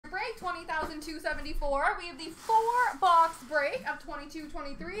20,274. We have the 4-box break of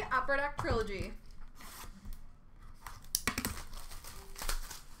 22-23 Upper Deck Trilogy.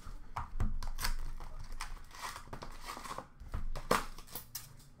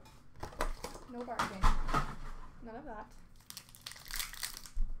 No barking. None of that.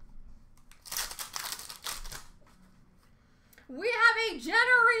 We have a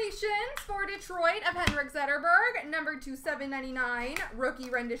Generations for Detroit of Henrik Zetterberg, number 2/799. Rookie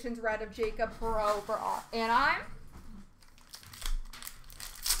renditions red of Jacob Perreault for Anaheim.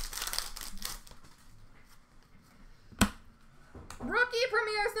 Rookie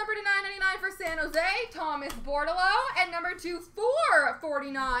premieres number 2/999 for San Jose, Thomas Bordelot, and number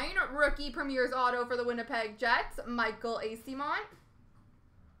 2/449. Rookie premieres auto for the Winnipeg Jets, Michael Eyssimont.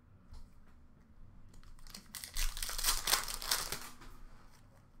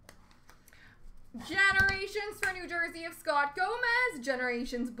 Generations for New Jersey of Scott Gomez.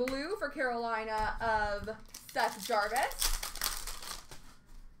 Generations Blue for Carolina of Seth Jarvis.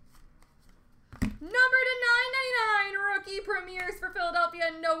 Number /999 rookie premieres for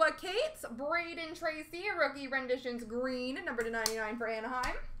Philadelphia, Noah Cates. Braden Tracy, rookie renditions green, number /99 for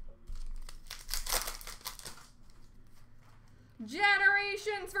Anaheim.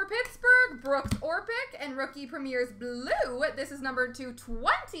 Generations for Pittsburgh, Brooks Orpik, and rookie premieres blue. This is number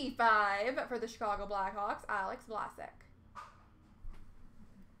 225 for the Chicago Blackhawks, Alex Vlasic.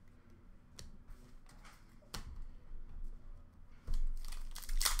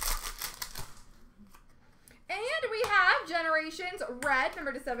 And we have Generations Red,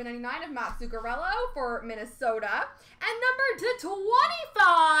 number 2/799 of Matt Zuccarello for Minnesota. And number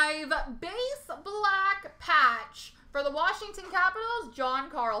 225, base black patch for the Washington Capitals, John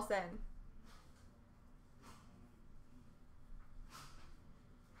Carlson.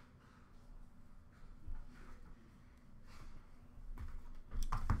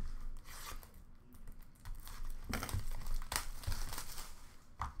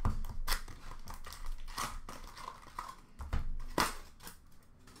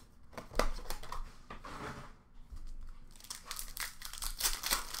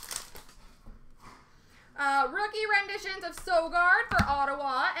 Rookie renditions of Sogard for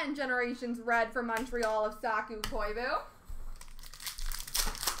Ottawa and Generations Red for Montreal of Saku Koivu.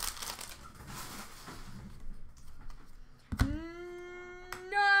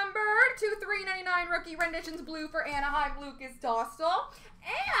 Number 2/399 rookie renditions blue for Anaheim, Lucas Dostal.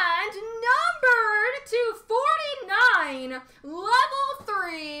 And number 249 level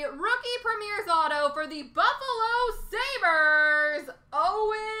 3 rookie premieres auto for the Buffalo Sabres,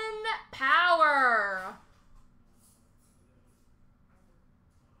 Owen Power.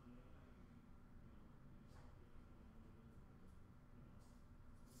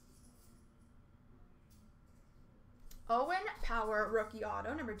 Owen Power rookie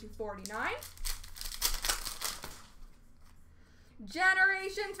auto, number 249.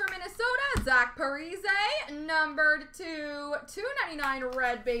 Generations for Minnesota, Zach Parise. Numbered to 2/99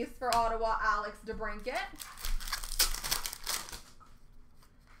 red base for Ottawa, Alex DeBrincat.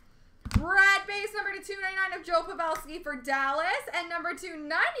 Red base number 2/299 of Joe Pavelski for Dallas. And number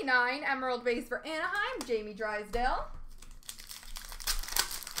 2/99 emerald base for Anaheim, Jamie Drysdale.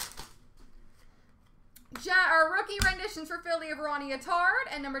 Rookie renditions for Philly of Ronnie Attard.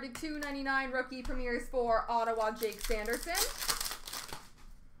 And number 2/299 rookie premieres for Ottawa, Jake Sanderson.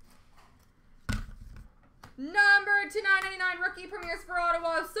 Number 2/999 rookie premieres for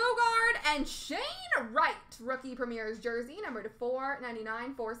Ottawa, Sogard. And Shane Wright, rookie premieres jersey, number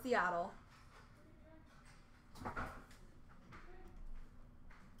 4/99 for Seattle.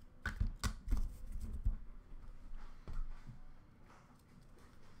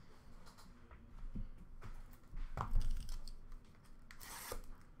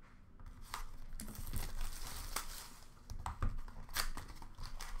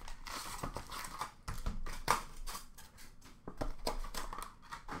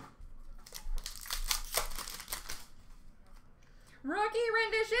 Rookie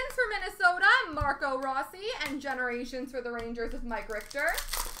renditions for Minnesota, Marco Rossi, and Generations for the Rangers of Mike Richter.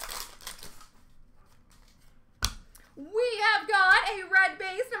 We have got a red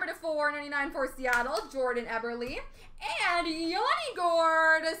base, number 4/99 for Seattle, Jordan Eberle. And Yanni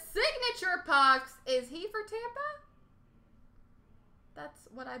Gourde, signature pucks. Is he for Tampa? That's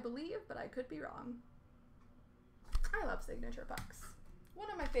what I believe, but I could be wrong. I love signature pucks. One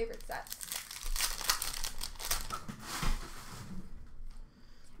of my favorite sets.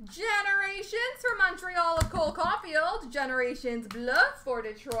 Generations for Montreal of Cole Caulfield. Generations Bleu for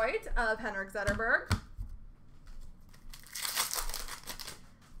Detroit of Henrik Zetterberg.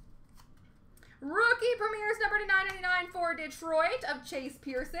 Rookie premieres number to 999 for Detroit of Chase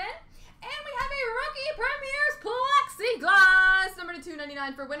Pearson. And we have a rookie premieres plexiglass number to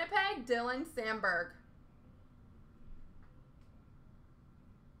 299 for Winnipeg, Dylan Sandberg.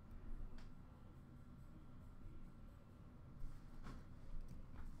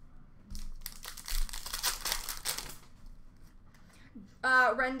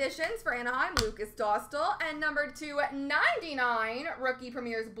 Renditions for Anaheim, Lucas Dostal. And number 299, rookie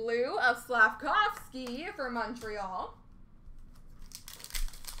premieres blue of Slavkovsky for Montreal.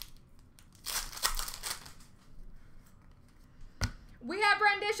 We have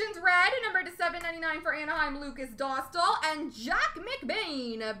renditions red, number to 799 for Anaheim, Lucas Dostal. And Jack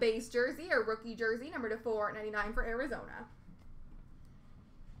McBain, base jersey or rookie jersey, number to 499 for Arizona.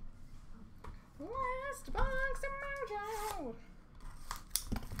 Last box of Mojo.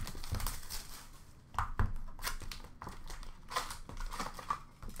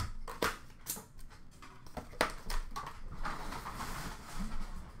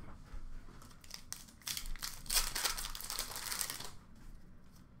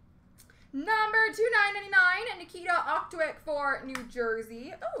 Number 299, Nikita Okhtwick for New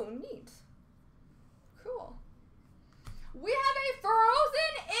Jersey. Oh, neat. Cool. We have a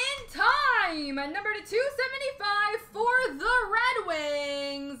Frozen in Time. Number to 275 for the Red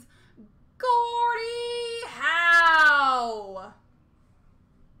Wings. Gordie Howe.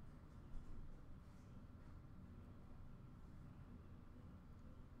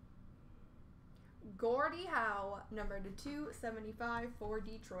 Gordie Howe, number to 275 for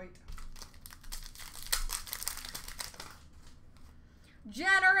Detroit.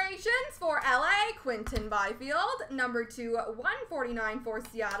 Generations for LA, Quinton Byfield. Number to 149 for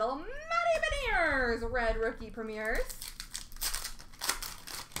Seattle, Matty Beniers, red rookie premieres.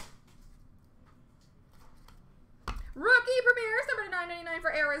 Rookie premieres, number to 999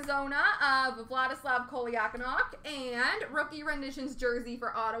 for Arizona of Vladislav Kolyakonok. And rookie renditions jersey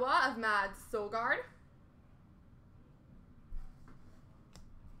for Ottawa of Mads Sogard.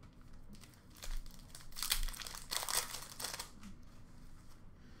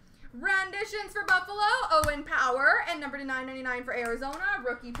 Renditions for Buffalo, Owen Power, and number to 999 for Arizona,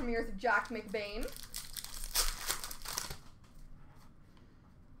 rookie premieres of Jack McBain.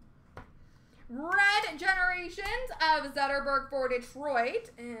 Red generations of Zetterberg for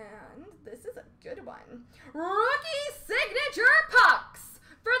Detroit, and this is a good one. Rookie signature pucks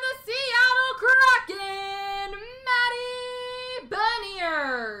for the Seattle Kraken, Matty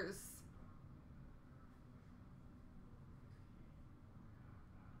Beniers.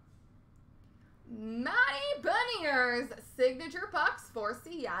 Matty Beniers, signature pucks for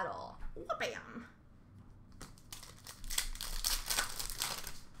Seattle. Wha-bam.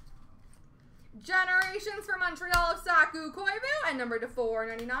 Generations for Montreal of Saku Koivu, and number to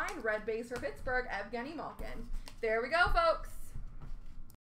 499, red base for Pittsburgh, Evgeny Malkin. There we go, folks.